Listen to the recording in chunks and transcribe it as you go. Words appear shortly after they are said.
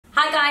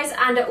Hi guys,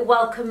 and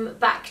welcome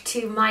back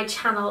to my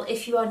channel.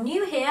 If you are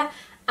new here,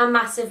 a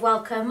massive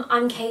welcome.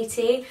 I'm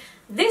Katie.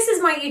 This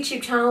is my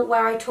YouTube channel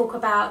where I talk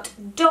about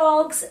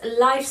dogs,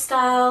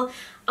 lifestyle.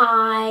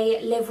 I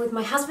live with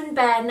my husband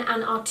Ben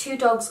and our two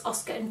dogs,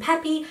 Oscar and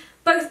Peppy,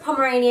 both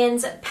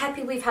Pomeranians.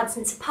 Peppy we've had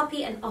since a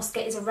puppy and Oscar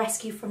is a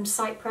rescue from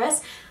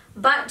Cyprus,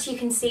 but you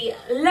can see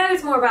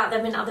loads more about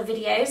them in other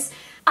videos.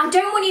 I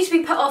don't want you to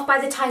be put off by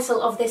the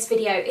title of this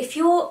video. If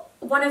you're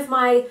one of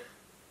my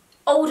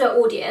older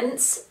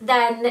audience,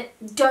 then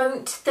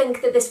don't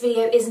think that this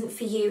video isn't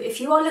for you. If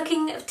you are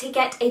looking to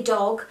get a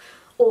dog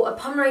or a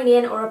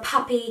Pomeranian or a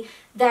puppy,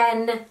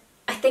 then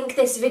I think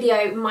this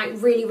video might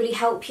really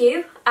help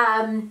you.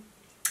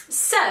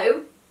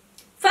 So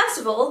first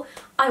of all,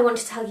 I want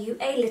to tell you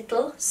a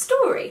little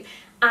story,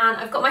 and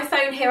I've got my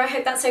phone here. I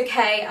hope that's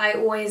okay. I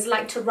always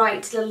like to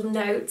write little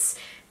notes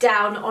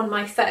down on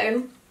my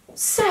phone.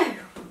 So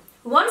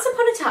once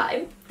upon a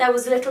time there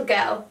was a little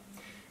girl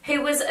who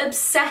was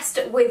obsessed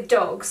with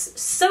dogs,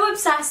 so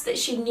obsessed that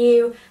she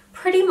knew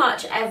pretty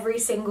much every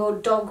single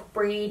dog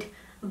breed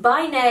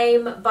by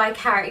name, by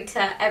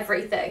character,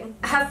 everything.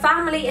 Her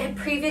family had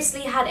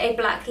previously had a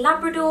black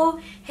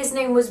Labrador. His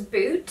name was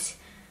Boot,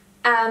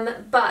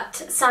 but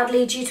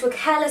sadly due to a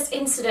careless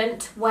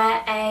incident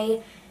where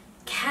a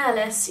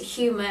careless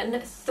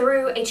human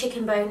threw a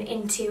chicken bone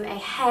into a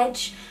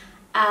hedge,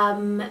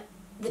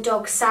 the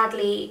dog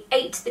sadly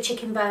ate the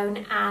chicken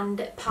bone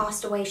and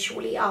passed away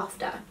shortly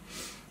after.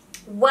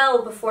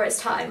 Well before its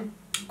time.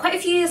 Quite a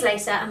few years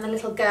later, and the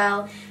little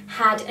girl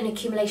had an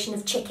accumulation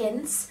of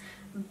chickens,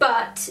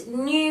 but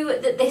knew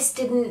that this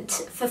didn't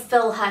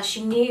fulfill her.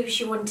 She knew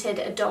she wanted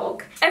a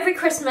dog. Every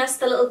Christmas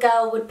the little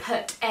girl would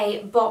put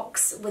a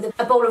box with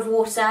a bowl of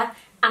water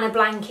and a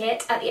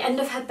blanket at the end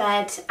of her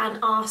bed and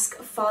ask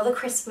Father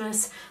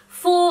Christmas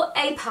for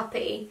a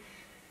puppy.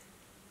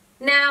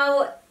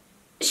 Now,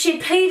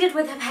 she'd pleaded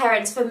with her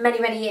parents for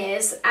many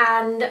years,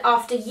 and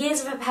after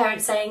years of her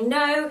parents saying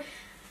no,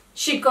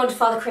 she'd gone to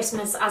Father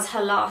Christmas as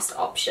her last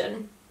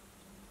option.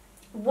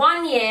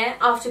 1 year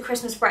after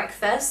Christmas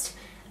breakfast,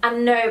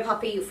 and no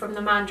puppy from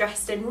the man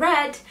dressed in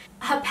red,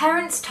 her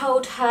parents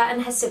told her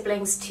and her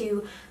siblings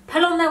to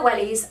pull on their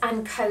wellies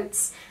and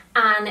coats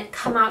and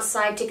come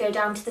outside to go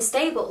down to the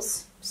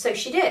stables. So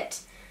she did.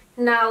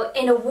 Now,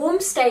 in a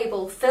warm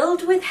stable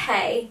filled with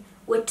hay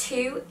were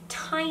two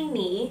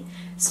tiny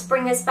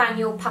Springer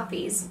Spaniel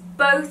puppies,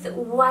 both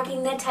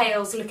wagging their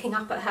tails looking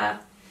up at her.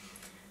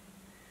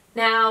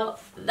 Now,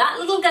 that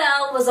little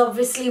girl was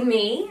obviously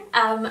me,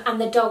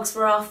 and the dogs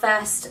were our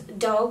first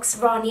dogs,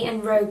 Rani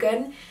and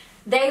Rogan.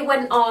 They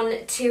went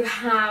on to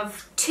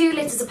have 2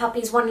 litters of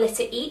puppies, 1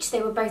 litter each.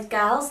 They were both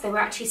girls. They were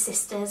actually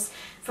sisters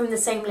from the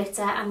same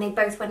litter, and they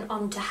both went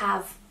on to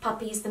have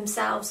puppies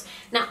themselves.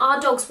 Now,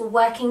 our dogs were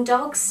working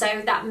dogs,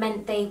 so that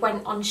meant they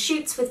went on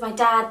shoots with my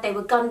dad. They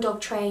were gun dog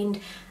trained.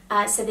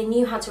 So they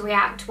knew how to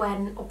react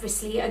when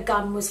obviously a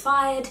gun was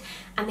fired,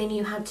 and they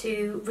knew how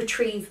to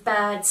retrieve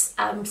birds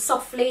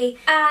softly.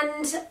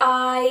 And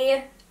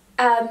I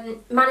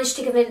managed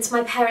to convince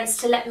my parents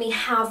to let me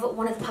have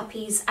one of the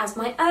puppies as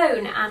my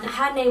own, and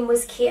her name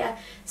was Kia.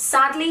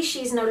 Sadly,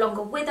 she's no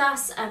longer with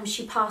us.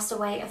 She passed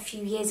away a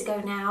few years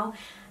ago now,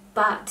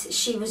 but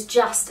she was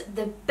just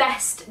the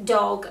best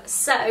dog.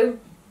 So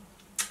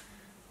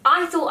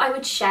I thought I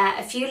would share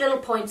a few little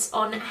points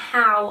on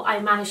how I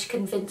managed to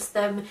convince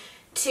them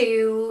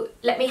to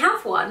let me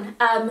have one.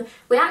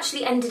 We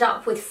actually ended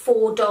up with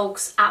 4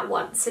 dogs at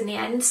once in the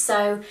end,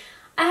 so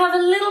I have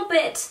a little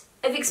bit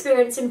of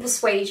experience in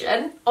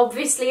persuasion.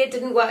 Obviously it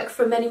didn't work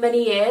for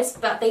many years,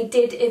 but they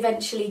did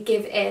eventually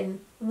give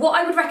in. What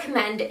I would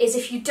recommend is,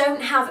 if you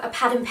don't have a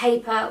pad and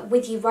paper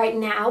with you right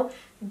now,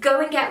 go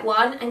and get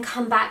one and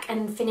come back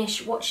and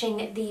finish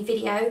watching the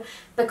video,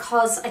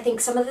 because I think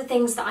some of the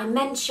things that I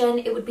mention,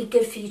 it would be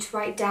good for you to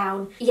write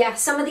down. Yeah,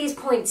 some of these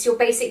points you're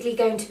basically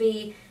going to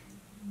be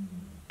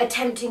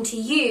attempting to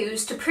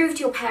use to prove to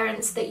your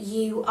parents that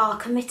you are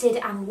committed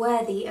and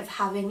worthy of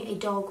having a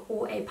dog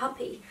or a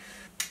puppy.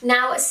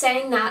 Now,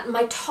 saying that,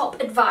 my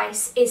top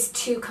advice is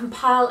to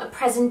compile a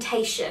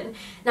presentation.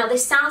 Now,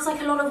 this sounds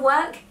like a lot of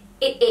work.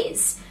 It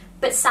is.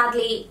 But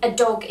sadly, a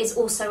dog is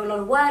also a lot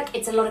of work.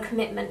 It's a lot of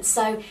commitment.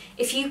 So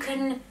if you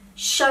can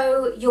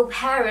show your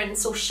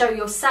parents or show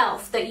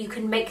yourself that you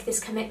can make this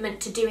commitment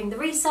to doing the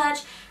research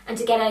and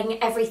to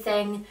getting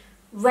everything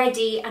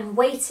ready and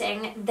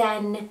waiting,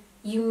 then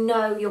you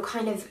know you're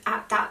kind of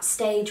at that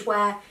stage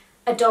where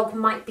a dog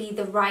might be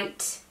the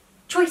right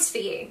choice for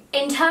you.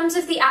 In terms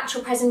of the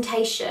actual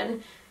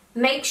presentation,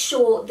 make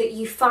sure that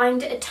you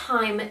find a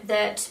time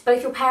that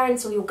both your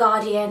parents or your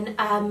guardian,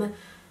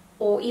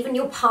 or even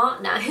your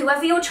partner,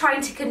 whoever you're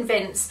trying to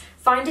convince,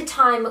 find a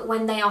time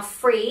when they are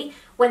free,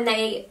 when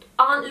they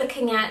aren't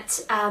looking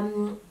at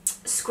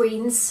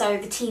screens, so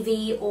the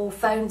TV or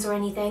phones or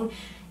anything.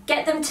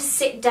 Get them to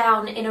sit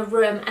down in a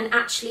room and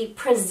actually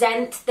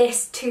present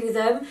this to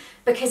them,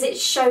 because it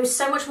shows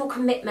so much more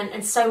commitment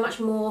and so much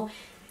more,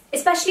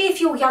 especially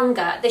if you're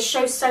younger, this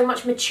shows so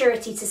much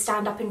maturity to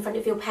stand up in front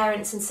of your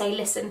parents and say,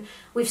 listen,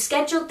 we've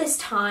scheduled this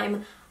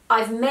time,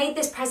 I've made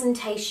this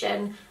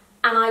presentation,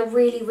 and I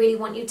really, really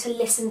want you to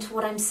listen to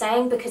what I'm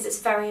saying because it's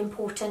very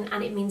important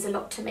and it means a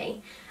lot to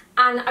me.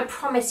 And I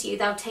promise you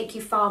they'll take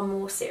you far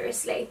more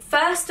seriously.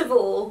 First of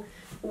all,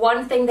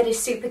 one thing that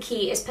is super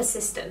key is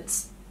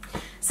persistence.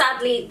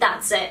 Sadly,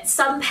 that's it.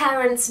 Some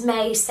parents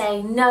may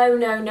say no,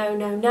 no, no,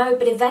 no, no,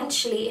 but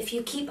eventually if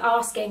you keep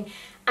asking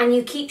and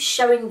you keep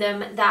showing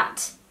them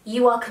that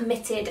you are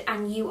committed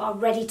and you are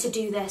ready to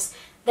do this,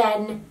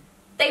 then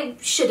they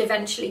should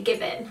eventually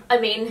give in. I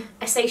mean,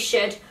 I say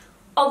should.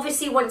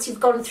 Obviously, once you've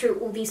gone through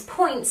all these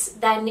points,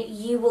 then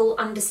you will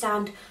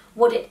understand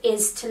what it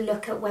is to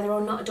look at whether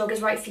or not a dog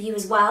is right for you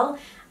as well.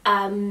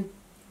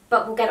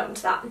 But we'll get on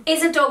to that.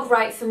 Is a dog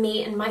right for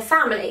me and my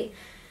family?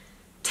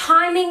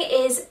 Timing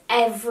is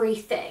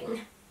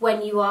everything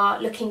when you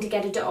are looking to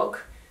get a dog.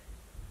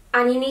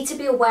 And you need to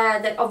be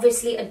aware that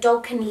obviously a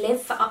dog can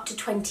live for up to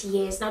 20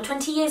 years. Now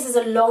 20 years is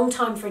a long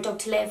time for a dog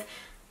to live,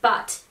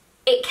 but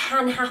it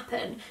can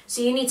happen.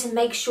 So you need to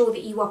make sure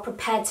that you are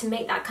prepared to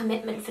make that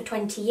commitment for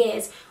 20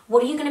 years.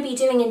 What are you going to be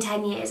doing in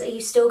 10 years? Are you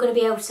still going to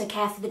be able to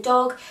care for the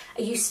dog?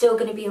 Are you still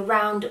going to be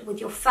around with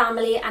your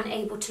family and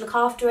able to look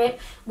after it?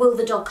 Will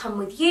the dog come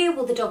with you?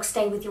 Will the dog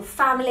stay with your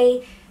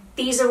family?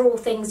 These are all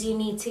things you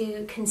need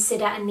to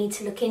consider and need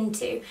to look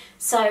into.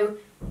 So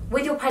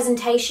with your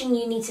presentation,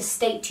 you need to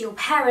state to your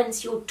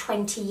parents your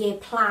 20-year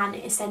plan,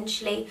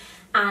 essentially,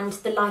 and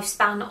the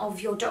lifespan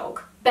of your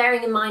dog.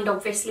 Bearing in mind,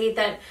 obviously,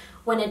 that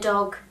when a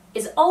dog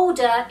is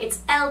older, it's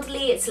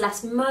elderly, it's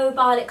less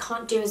mobile, it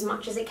can't do as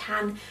much as it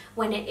can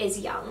when it is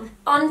young.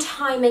 On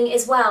timing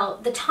as well,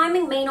 the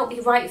timing may not be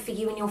right for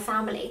you and your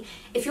family.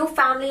 If your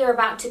family are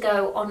about to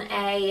go on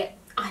a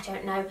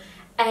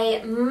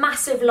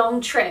massive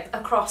long trip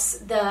across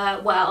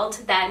the world,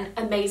 then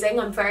amazing,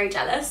 I'm very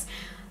jealous.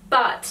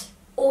 But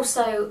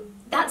also,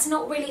 that's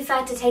not really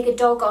fair to take a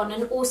dog on,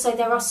 and also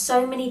there are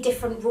so many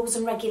different rules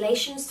and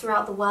regulations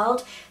throughout the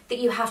world that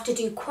you have to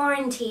do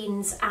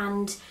quarantines,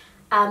 and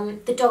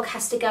the dog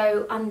has to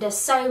go under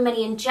so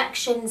many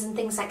injections and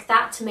things like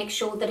that to make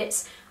sure that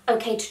it's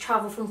okay to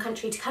travel from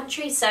country to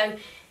country. So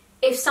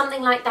if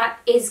something like that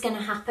is going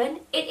to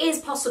happen, it is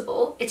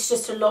possible, it's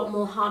just a lot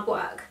more hard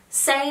work.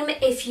 Same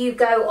if you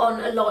go on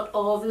a lot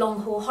of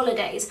long haul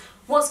holidays.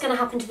 What's going to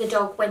happen to the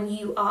dog when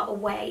you are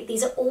away?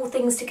 These are all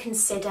things to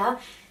consider.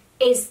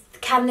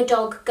 Can the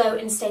dog go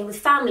and stay with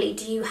family?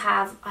 Do you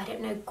have, I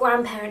don't know,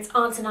 grandparents,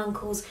 aunts and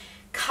uncles,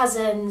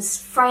 cousins,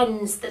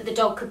 friends that the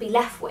dog could be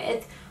left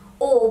with?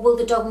 Or will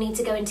the dog need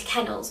to go into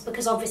kennels?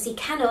 Because obviously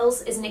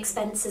kennels is an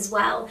expense as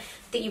well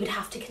that you would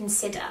have to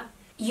consider.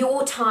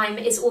 Your time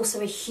is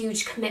also a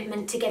huge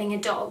commitment to getting a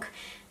dog.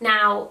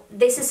 Now,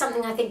 this is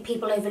something I think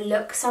people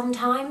overlook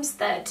sometimes,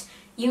 that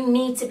you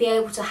need to be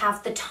able to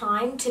have the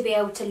time to be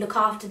able to look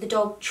after the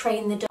dog,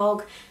 train the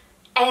dog,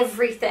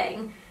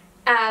 everything.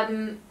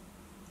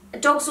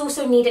 Dogs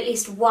also need at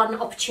least one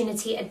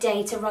opportunity a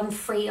day to run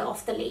free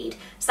off the lead.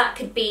 So that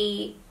could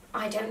be,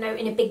 I don't know,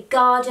 in a big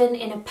garden,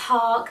 in a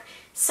park,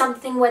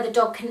 something where the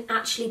dog can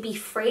actually be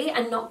free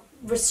and not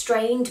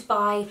restrained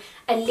by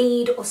a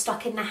lead or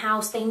stuck in the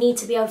house. They need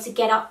to be able to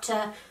get up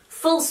to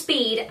full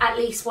speed at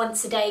least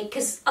once a day,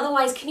 because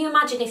otherwise, can you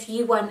imagine if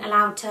you weren't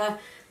allowed to,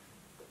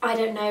 I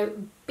don't know,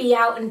 be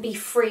out and be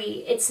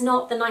free? It's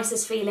not the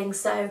nicest feeling.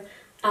 So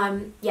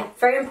yeah,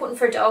 very important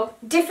for a dog.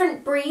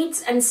 Different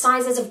breeds and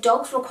sizes of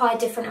dogs require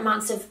different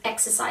amounts of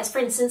exercise. For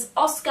instance,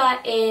 Oscar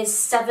is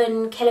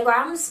 7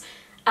 kilograms.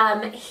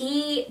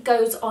 He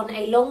goes on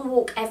a long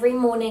walk every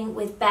morning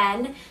with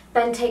Ben.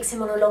 Ben takes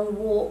him on a long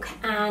walk,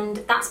 and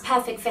that's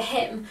perfect for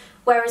him,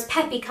 whereas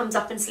Peppy comes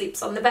up and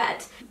sleeps on the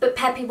bed. But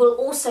Peppy will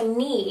also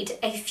need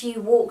a few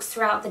walks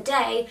throughout the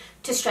day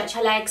to stretch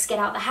her legs, get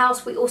out the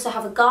house. We also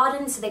have a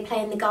garden, so they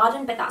play in the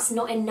garden, but that's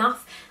not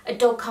enough. A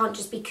dog can't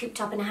just be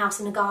cooped up in a house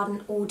in a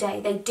garden all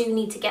day. They do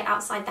need to get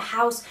outside the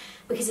house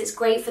because it's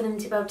great for them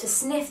to be able to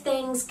sniff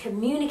things,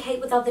 communicate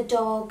with other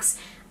dogs,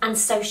 and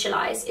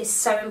socialise is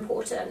so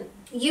important.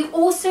 You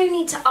also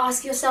need to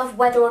ask yourself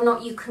whether or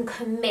not you can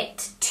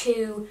commit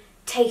to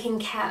taking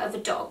care of a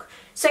dog.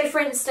 So for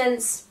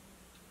instance,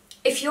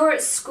 if you're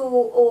at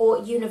school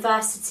or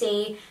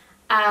university,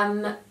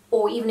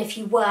 or even if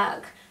you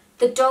work,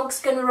 the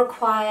dog's going to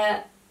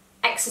require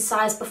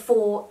exercise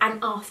before and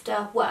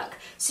after work.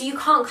 So you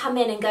can't come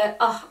in and go,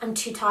 oh, I'm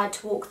too tired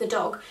to walk the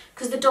dog,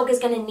 because the dog is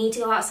going to need to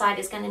go outside,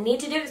 it's going to need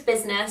to do its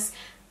business.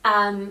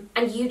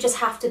 And you just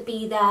have to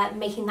be there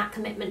making that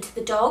commitment to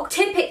the dog.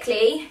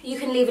 Typically, you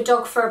can leave a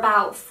dog for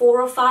about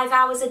 4 or 5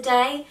 hours a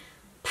day.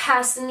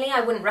 Personally,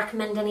 I wouldn't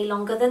recommend any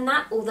longer than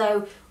that,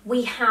 although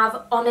we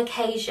have on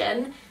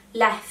occasion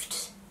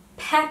left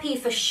Peppy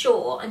for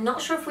sure. I'm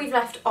not sure if we've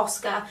left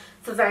Oscar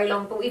for very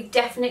long, but we've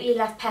definitely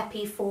left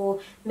Peppy for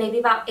maybe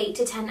about 8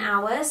 to 10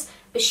 hours.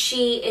 But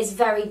she is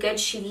very good.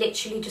 She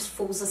literally just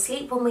falls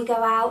asleep when we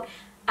go out.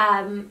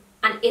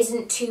 And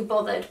isn't too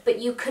bothered, but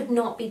you could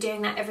not be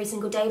doing that every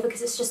single day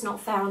because it's just not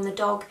fair on the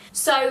dog.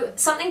 So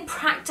something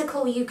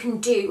practical you can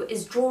do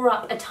is draw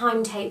up a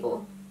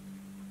timetable.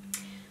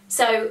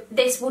 So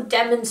this will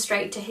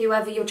demonstrate to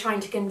whoever you're trying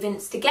to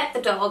convince to get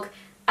the dog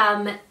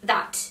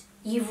that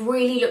you've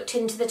really looked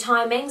into the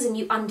timings and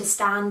you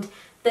understand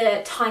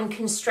the time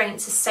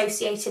constraints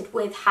associated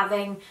with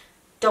having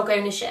dog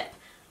ownership.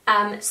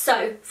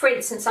 So, for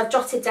instance, I've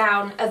jotted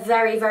down a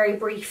very, very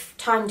brief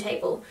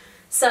timetable.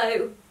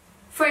 So,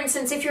 for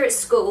instance, if you're at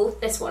school,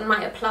 this one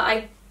might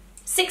apply.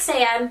 6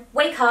 a.m,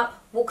 wake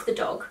up, walk the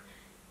dog.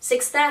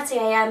 6:30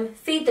 a.m,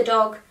 feed the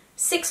dog.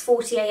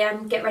 6:40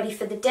 a.m, get ready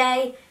for the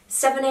day.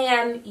 7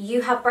 a.m,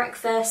 you have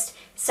breakfast.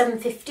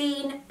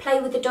 7:15, play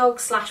with the dog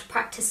 /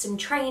 practice some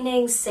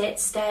training, sit,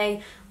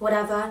 stay,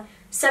 whatever.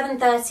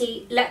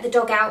 7:30, let the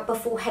dog out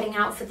before heading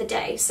out for the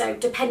day. So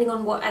depending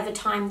on whatever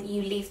time that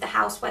you leave the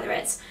house, whether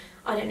it's,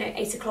 I don't know,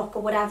 8 o'clock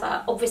or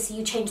whatever, obviously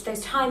you change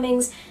those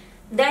timings.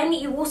 Then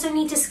you also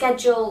need to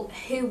schedule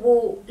who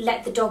will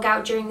let the dog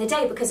out during the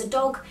day, because a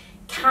dog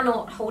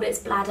cannot hold its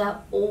bladder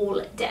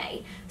all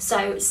day.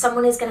 So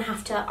someone is going to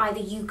have to, either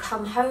you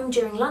come home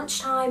during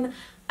lunchtime,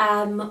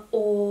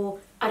 or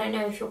I don't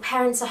know if your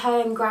parents are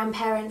home,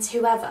 grandparents,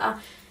 whoever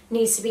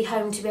needs to be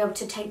home to be able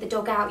to take the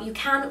dog out. You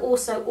can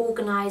also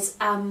organise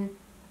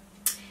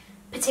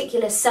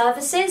particular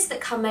services that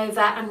come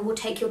over and will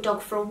take your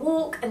dog for a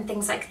walk and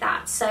things like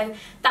that. So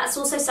that's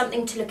also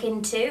something to look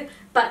into.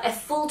 But a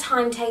full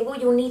timetable,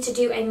 you'll need to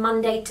do a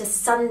Monday to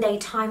Sunday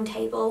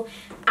timetable,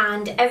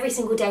 and every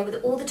single day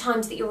with all the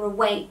times that you're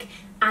awake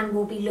and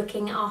will be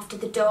looking after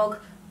the dog,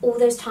 all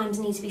those times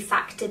need to be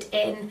factored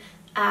in,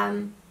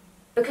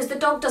 because the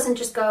dog doesn't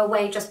just go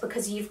away just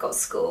because you've got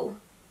school.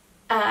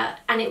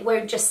 And it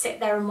won't just sit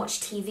there and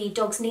watch TV.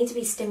 Dogs need to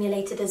be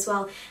stimulated as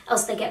well,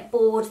 else they get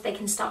bored, they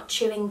can start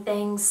chewing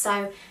things.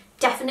 So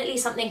definitely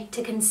something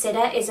to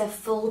consider is a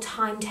full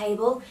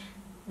timetable.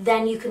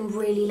 Then you can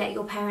really let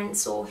your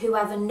parents or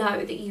whoever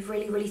know that you've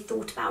really, really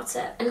thought about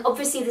it. And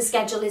obviously the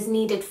schedule is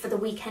needed for the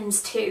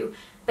weekends too,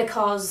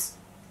 because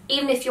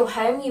even if you're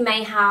home, you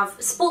may have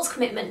sports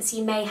commitments,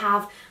 you may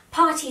have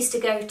parties to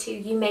go to,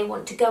 you may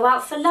want to go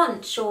out for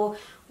lunch, or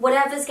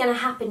whatever's going to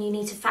happen, you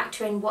need to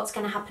factor in what's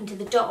going to happen to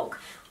the dog.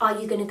 Are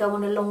you going to go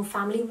on a long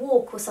family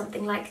walk or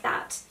something like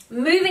that?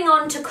 Moving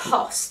on to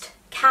cost.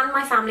 Can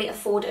my family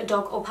afford a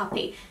dog or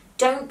puppy?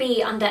 Don't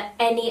be under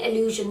any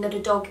illusion that a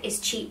dog is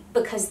cheap,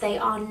 because they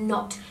are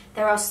not.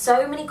 There are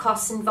so many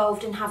costs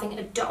involved in having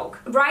a dog.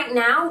 Right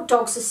now,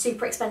 dogs are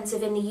super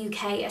expensive in the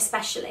UK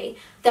especially.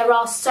 There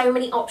are so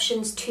many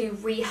options to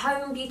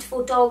rehome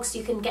beautiful dogs.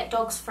 You can get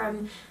dogs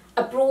from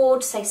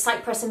abroad, say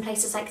Cyprus and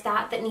places like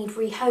that need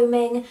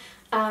rehoming.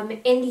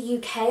 In the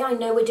UK, I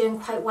know we're doing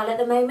quite well at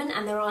the moment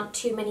and there aren't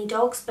too many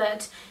dogs,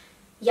 but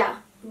yeah,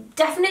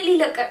 definitely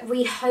look at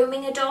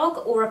rehoming a dog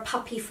or a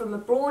puppy from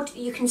abroad.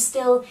 You can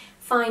still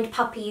find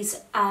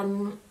puppies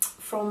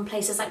from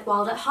places like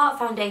Wild at Heart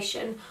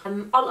Foundation.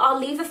 I'll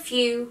leave a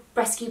few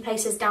rescue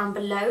places down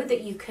below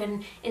that you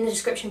can, in the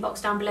description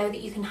box down below,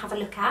 that you can have a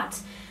look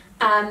at.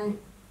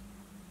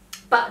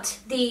 But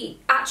the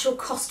actual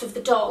cost of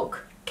the dog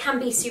can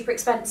be super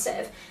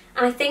expensive.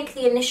 And I think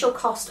the initial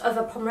cost of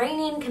a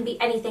Pomeranian can be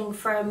anything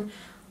from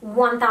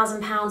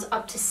 £1,000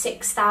 up to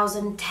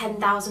 £6,000,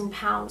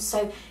 £10,000.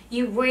 So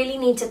you really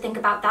need to think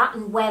about that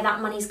and where that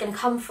money is going to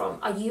come from.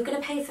 Are you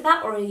going to pay for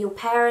that, or are your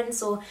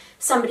parents or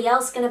somebody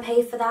else going to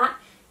pay for that?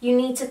 You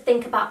need to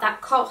think about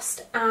that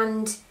cost.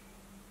 And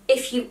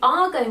if you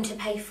are going to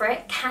pay for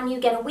it, can you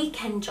get a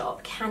weekend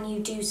job? Can you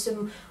do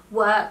some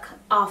work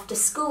after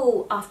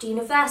school, after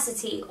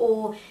university,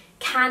 or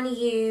can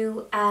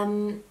you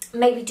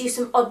maybe do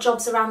some odd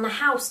jobs around the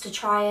house to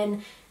try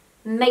and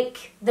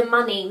make the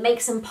money, make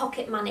some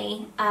pocket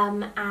money,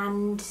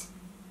 and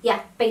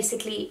yeah,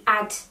 basically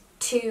add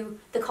to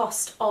the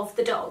cost of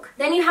the dog.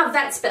 Then you have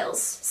vet's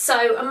bills.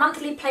 So a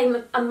monthly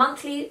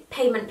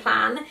payment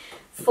plan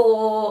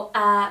for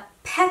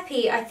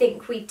Peppy, I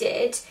think we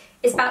did,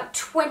 is about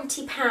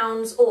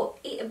 £20, or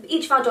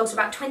each of our dogs are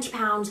about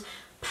 £20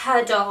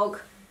 per dog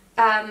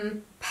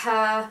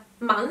per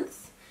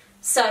month.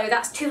 So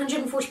that's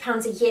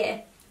 £240 a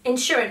year.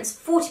 Insurance,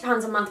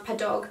 £40 a month per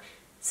dog.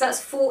 So that's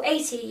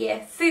 £480 a year.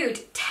 Food,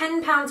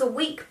 £10 a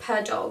week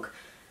per dog.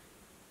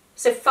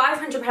 So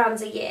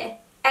 £500 a year.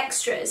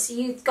 Extras,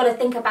 you've got to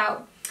think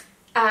about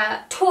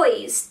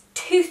toys,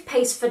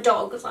 toothpaste for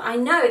dogs. I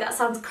know that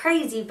sounds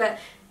crazy, but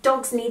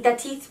dogs need their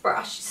teeth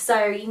brushed.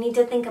 So you need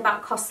to think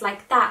about costs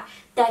like that.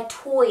 Their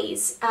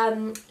toys,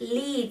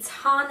 leads,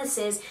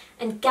 harnesses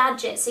and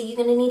gadgets. So you're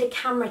going to need a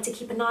camera to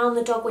keep an eye on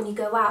the dog when you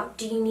go out.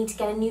 Do you need to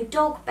get a new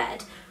dog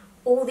bed?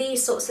 All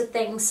these sorts of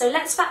things. So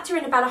let's factor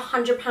in about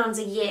 £100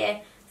 a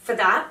year for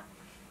that.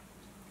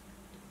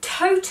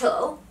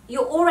 Total,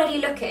 you're already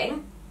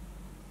looking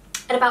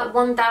at about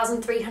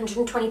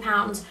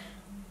 £1,320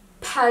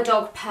 per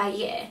dog per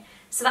year.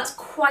 So that's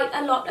quite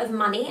a lot of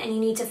money, and you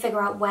need to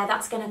figure out where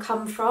that's going to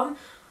come from.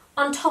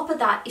 On top of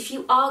that, if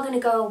you are going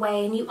to go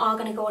away and you are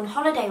going to go on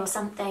holiday or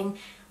something,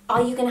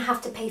 are you going to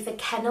have to pay for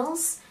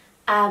kennels?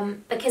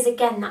 Because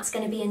again, that's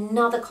going to be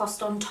another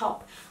cost on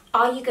top.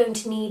 Are you going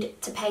to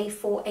need to pay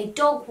for a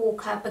dog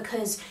walker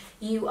because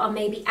you are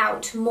maybe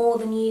out more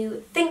than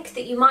you think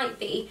that you might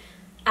be?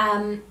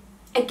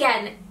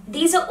 Again,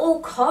 these are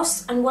all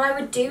costs, and what I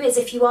would do is,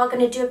 if you are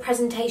going to do a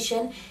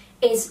presentation,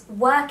 is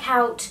work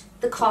out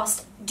the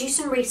cost do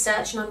some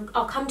research, and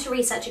I'll come to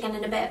research again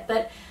in a bit,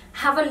 but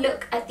have a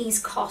look at these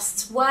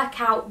costs, work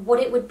out what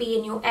it would be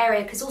in your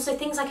area, because also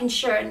things like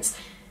insurance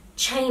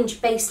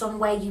change based on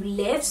where you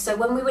live. So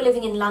when we were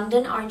living in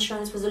London, our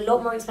insurance was a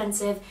lot more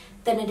expensive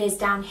than it is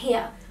down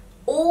here.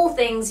 All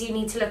things you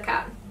need to look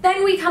at.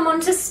 Then we come on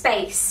to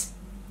space.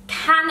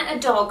 Can a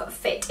dog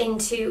fit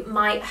into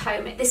my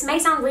home? This may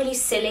sound really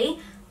silly,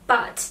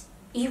 but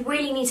you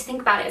really need to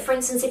think about it. For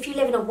instance, if you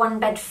live in a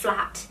one-bed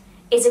flat,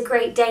 is a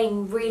Great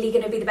Dane really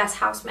going to be the best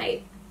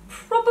housemate?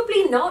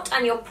 Probably not,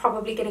 and you're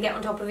probably going to get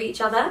on top of each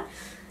other.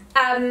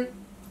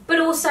 But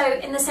also,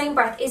 in the same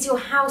breath, is your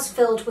house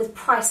filled with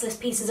priceless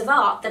pieces of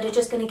art that are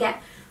just going to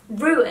get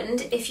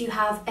ruined if you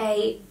have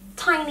a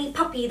tiny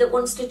puppy that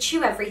wants to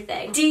chew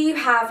everything? Do you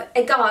have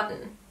a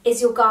garden?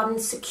 Is your garden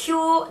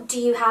secure? Do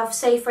you have,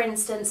 say for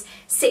instance,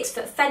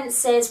 6-foot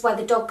fences where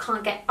the dog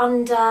can't get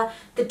under,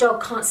 the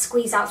dog can't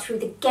squeeze out through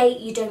the gate,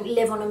 you don't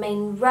live on a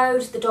main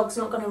road, the dog's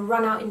not going to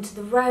run out into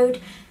the road?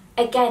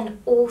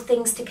 Again, all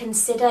things to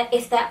consider.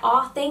 If there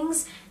are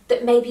things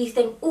that maybe you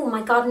think, oh,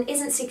 my garden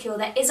isn't secure,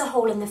 there is a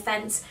hole in the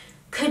fence,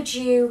 could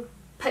you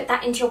put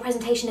that into your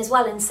presentation as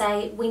well and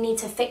say, we need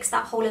to fix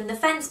that hole in the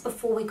fence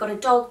before we got a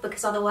dog,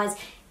 because otherwise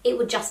it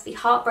would just be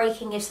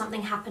heartbreaking if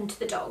something happened to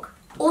the dog.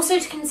 Also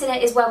to consider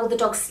is, where will the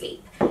dog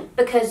sleep?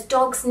 Because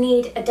dogs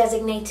need a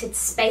designated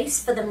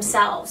space for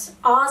themselves.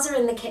 Ours are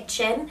in the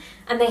kitchen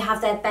and they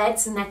have their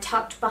beds and they're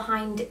tucked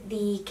behind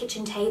the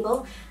kitchen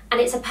table, and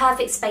it's a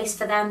perfect space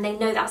for them. They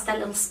know that's their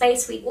little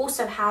space. We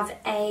also have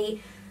a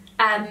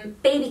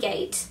baby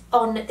gate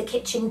on the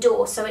kitchen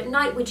door, so at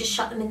night we just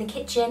shut them in the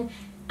kitchen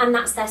and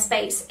that's their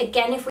space.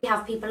 Again, if we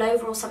have people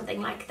over or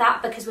something like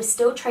that, because we're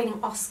still training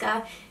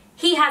Oscar,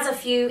 he has a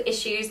few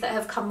issues that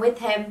have come with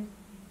him,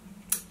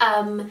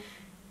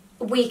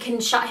 we can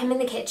shut him in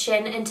the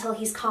kitchen until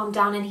he's calmed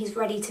down and he's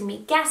ready to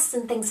meet guests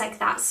and things like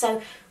that.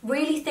 So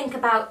really think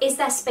about, is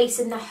there space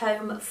in the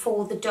home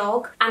for the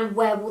dog, and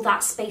where will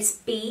that space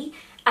be?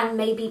 And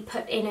maybe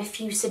put in a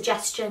few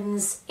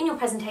suggestions in your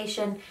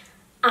presentation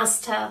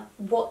as to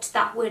what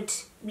that would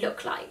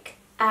look like.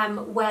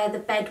 Where the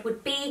bed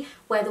would be,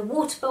 where the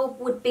water bowl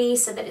would be,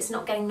 so that it's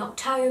not getting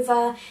knocked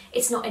over,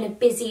 it's not in a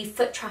busy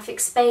foot traffic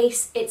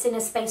space, it's in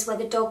a space where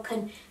the dog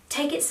can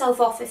take itself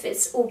off if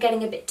it's all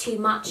getting a bit too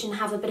much and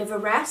have a bit of a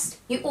rest.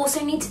 You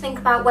also need to think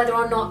about whether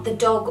or not the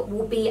dog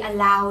will be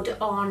allowed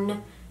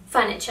on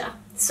furniture,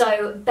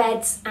 so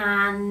beds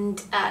and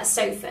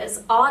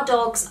sofas. Our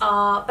dogs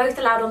are both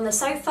allowed on the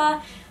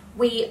sofa.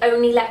 We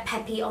only let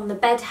Peppy on the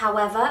bed,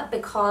 however,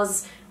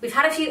 because we've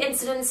had a few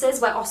incidences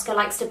where Oscar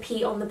likes to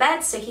pee on the bed,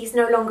 so he's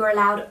no longer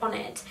allowed on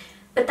it.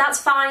 But that's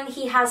fine,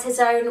 he has his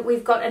own.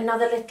 We've got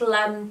another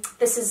little,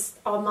 this is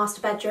our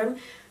master bedroom.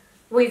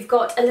 We've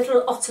got a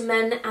little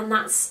ottoman, and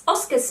that's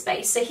Oscar's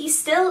space. So he's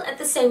still at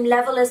the same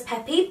level as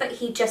Peppy, but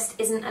he just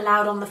isn't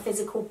allowed on the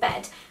physical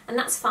bed. And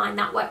that's fine,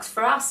 that works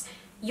for us.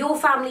 Your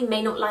family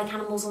may not like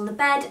animals on the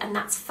bed, and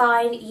that's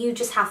fine. You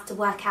just have to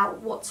work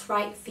out what's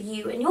right for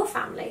you and your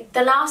family.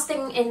 The last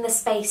thing in the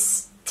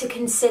space to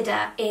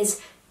consider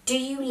is, do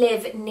you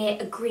live near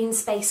a green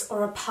space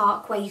or a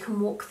park where you can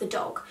walk the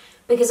dog?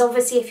 Because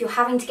obviously if you're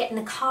having to get in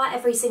the car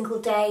every single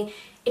day,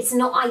 it's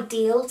not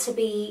ideal to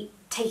be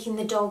taking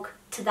the dog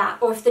to that.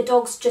 Or if the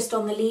dog's just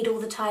on the lead all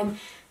the time,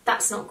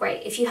 that's not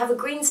great. If you have a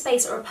green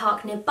space or a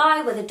park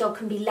nearby where the dog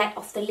can be let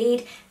off the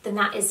lead, then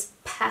that is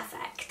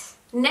perfect.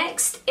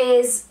 Next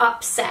is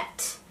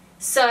upset.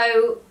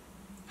 So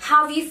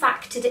have you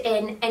factored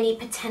in any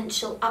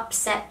potential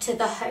upset to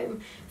the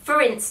home?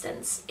 For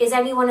instance, is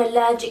anyone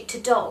allergic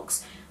to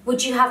dogs?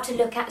 Would you have to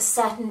look at a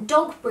certain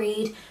dog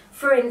breed?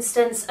 For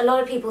instance, a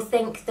lot of people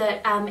think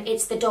that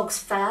it's the dog's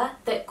fur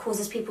that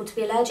causes people to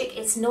be allergic.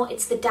 It's not,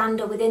 it's the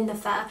dander within the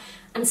fur.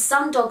 And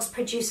some dogs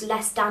produce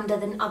less dander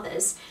than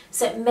others.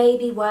 So it may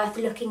be worth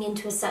looking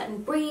into a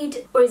certain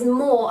breed, or is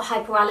more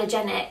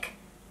hypoallergenic,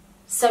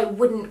 so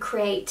wouldn't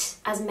create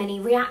as many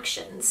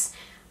reactions.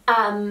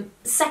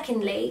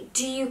 Secondly,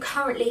 do you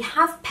currently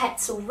have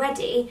pets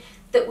already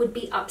that would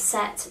be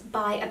upset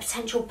by a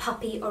potential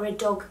puppy or a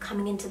dog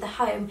coming into the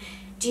home?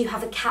 Do you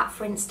have a cat,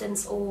 for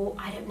instance, or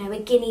I don't know, a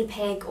guinea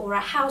pig or a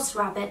house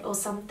rabbit or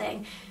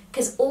something?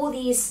 Because all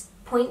these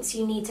points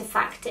you need to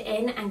factor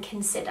in and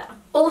consider.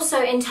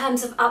 Also, in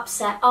terms of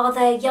upset, are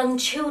there young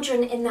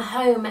children in the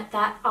home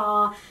that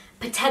are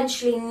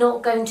potentially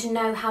not going to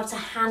know how to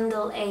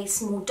handle a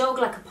small dog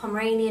like a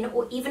Pomeranian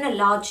or even a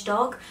large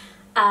dog?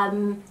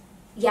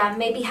 Yeah,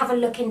 maybe have a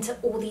look into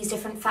all these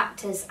different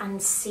factors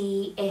and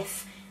see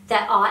if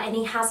there are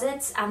any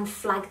hazards and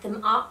flag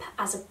them up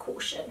as a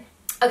caution.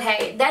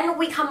 Okay, then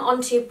we come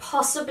on to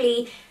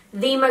possibly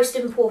the most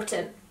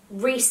important,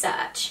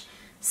 research.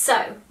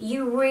 So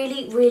you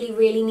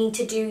really need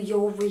to do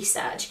your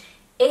research.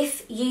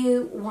 If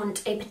you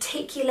want a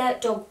particular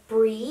dog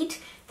breed,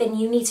 then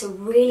you need to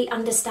really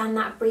understand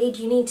that breed.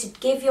 You need to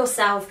give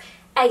yourself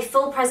a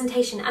full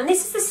presentation. And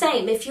this is the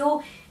same if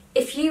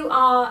you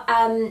are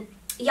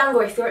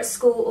younger, if you're at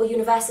school or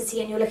university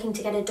and you're looking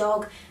to get a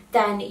dog,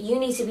 then you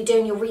need to be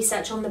doing your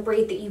research on the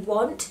breed that you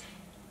want.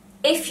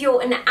 if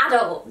you're an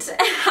adult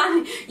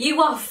and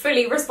you are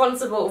fully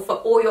responsible for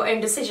all your own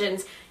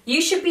decisions,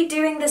 you should be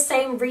doing the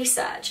same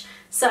research.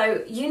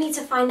 So you need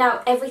to find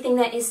out everything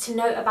there is to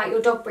know about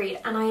your dog breed,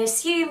 and I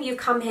assume you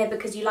come here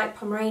because you like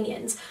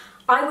Pomeranians.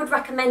 I would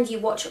recommend you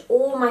watch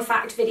all my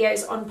fact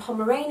videos on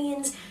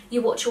Pomeranians,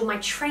 you watch all my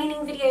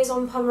training videos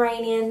on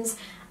Pomeranians.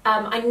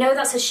 I know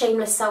that's a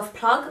shameless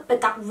self-plug,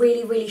 but that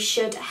really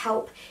should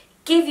help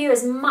give you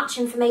as much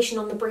information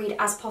on the breed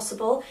as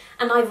possible,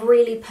 and I've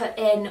really put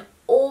in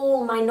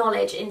all my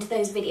knowledge into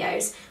those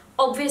videos.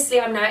 Obviously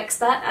I'm no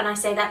expert, and I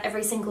say that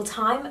every single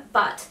time,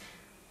 but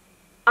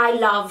I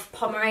love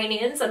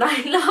Pomeranians and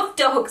I love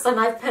dogs, and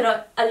I've put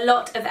a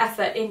lot of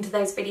effort into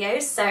those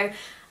videos, so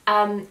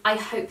I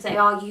hope they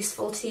are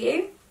useful to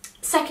you.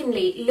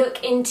 Secondly,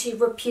 look into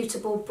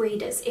reputable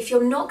breeders. If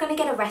you're not going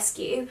to get a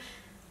rescue,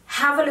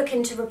 have a look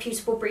into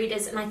reputable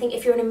breeders, and I think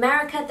if you're in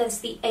America, there's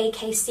the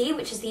AKC,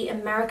 which is the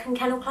American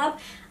Kennel Club,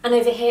 and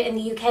over here in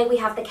the UK we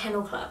have the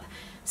Kennel Club.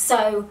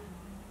 So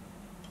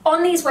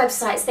on these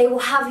websites, they will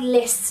have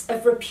lists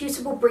of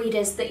reputable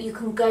breeders that you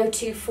can go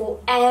to for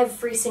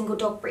every single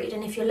dog breed.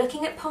 And if you're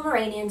looking at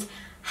Pomeranians,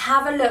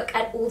 have a look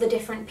at all the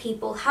different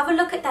people, have a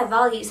look at their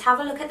values, have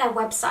a look at their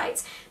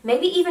websites,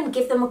 maybe even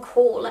give them a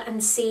call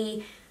and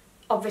see,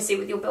 obviously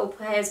with your bill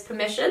payer's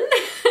permission,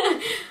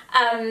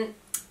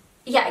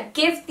 yeah,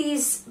 give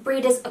these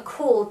breeders a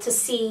call to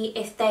see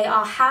if they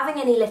are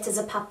having any litters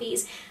of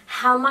puppies,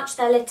 how much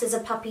their litters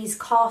of puppies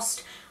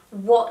cost,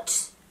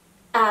 what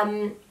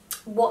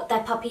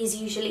their puppies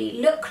usually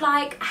look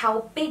like,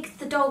 how big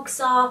the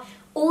dogs are.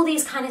 All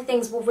these kind of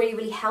things will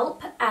really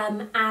help,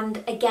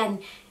 and again,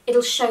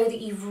 it'll show that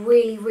you've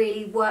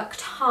really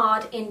worked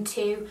hard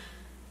into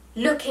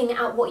looking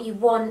at what you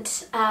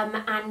want,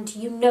 and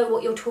you know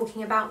what you're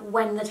talking about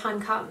when the time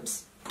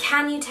comes.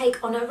 Can you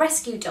take on a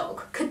rescue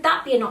dog? Could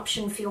that be an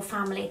option for your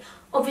family?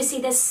 Obviously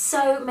there's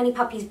so many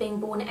puppies being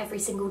born every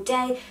single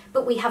day,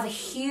 but we have a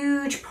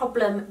huge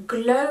problem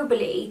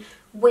globally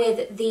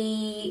with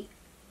the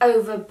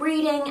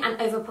overbreeding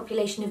and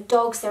overpopulation of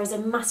dogs. There is a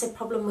massive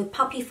problem with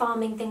puppy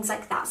farming, things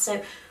like that.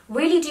 So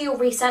really do your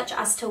research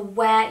as to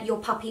where your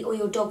puppy or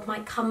your dog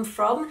might come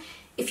from.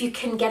 If you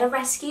can get a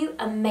rescue,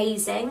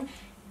 amazing.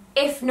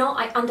 If not,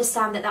 I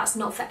understand that that's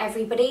not for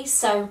everybody.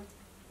 So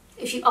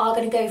if you are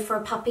going to go for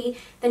a puppy,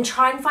 then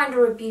try and find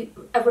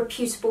a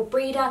reputable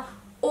breeder,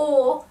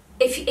 or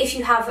if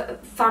you have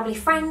family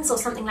friends or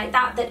something like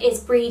that that is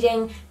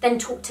breeding, then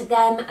talk to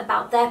them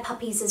about their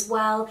puppies as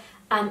well.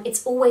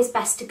 It's always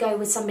best to go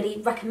with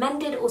somebody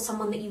recommended or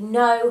someone that you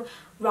know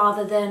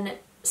rather than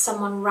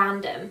someone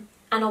random.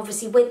 And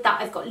obviously with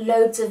that, I've got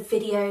loads of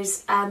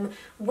videos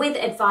with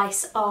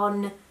advice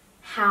on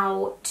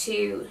how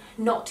to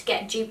not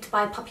get duped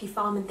by a puppy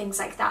farm and things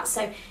like that.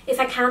 So if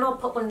I can, I'll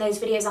put one of those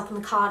videos up on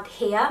the card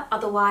here.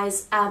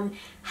 Otherwise,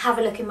 have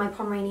a look in my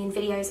Pomeranian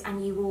videos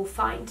and you will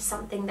find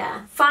something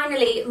there.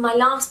 Finally, my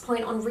last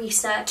point on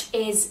research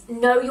is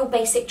know your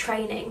basic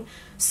training.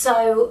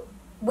 So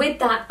with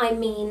that, I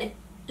mean,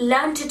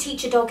 learn to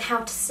teach a dog how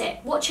to sit.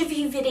 Watch a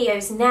few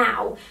videos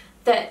now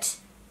that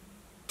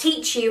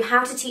teach you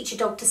how to teach a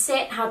dog to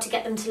sit, how to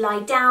get them to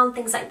lie down,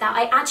 things like that.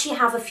 I actually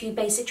have a few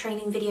basic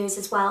training videos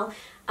as well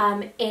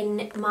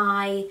in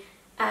my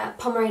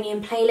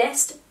Pomeranian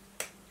playlist.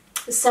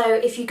 So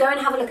if you go and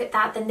have a look at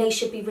that, then they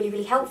should be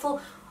really helpful.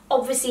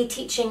 Obviously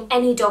teaching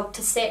any dog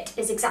to sit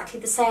is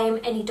exactly the same,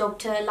 any dog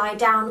to lie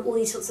down, all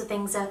these sorts of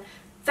things are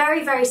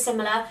very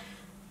similar.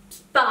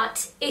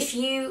 But if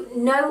you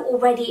know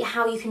already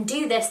how you can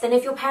do this, then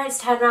if your parents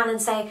turn around and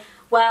say,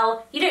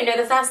 well, you don't know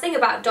the first thing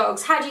about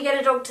dogs, how do you get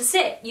a dog to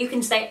sit? You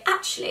can say,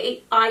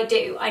 actually, I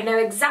do. I know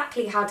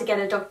exactly how to get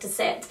a dog to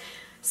sit.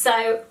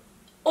 So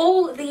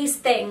all these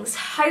things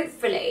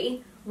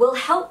hopefully will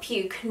help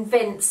you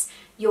convince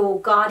your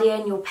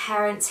guardian, your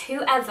parents,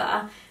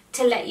 whoever,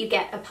 to let you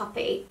get a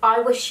puppy. I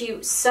wish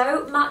you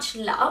so much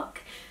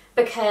luck,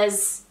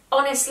 because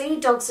honestly,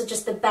 dogs are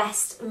just the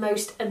best,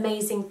 most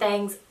amazing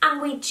things,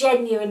 and we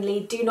genuinely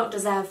do not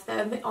deserve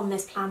them on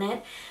this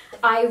planet.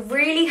 I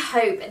really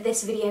hope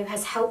this video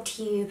has helped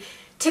you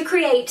to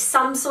create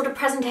some sort of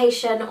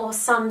presentation or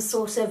some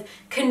sort of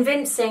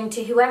convincing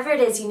to whoever it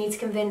is you need to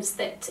convince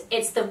that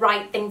it's the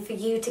right thing for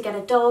you to get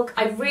a dog.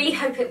 I really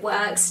hope it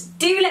works.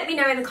 Do let me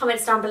know in the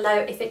comments down below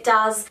if it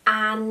does.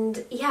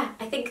 And yeah,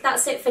 I think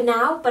that's it for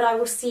now, but I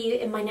will see you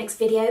in my next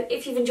video.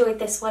 If you've enjoyed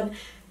this one,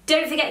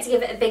 don't forget to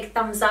give it a big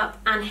thumbs up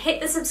and hit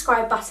the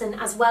subscribe button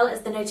as well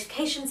as the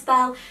notifications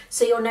bell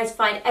so you're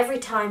notified every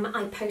time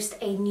I post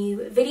a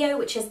new video,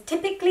 which is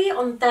typically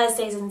on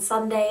Thursdays and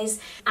Sundays,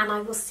 and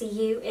I will see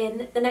you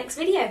in the next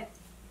video.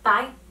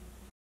 Bye!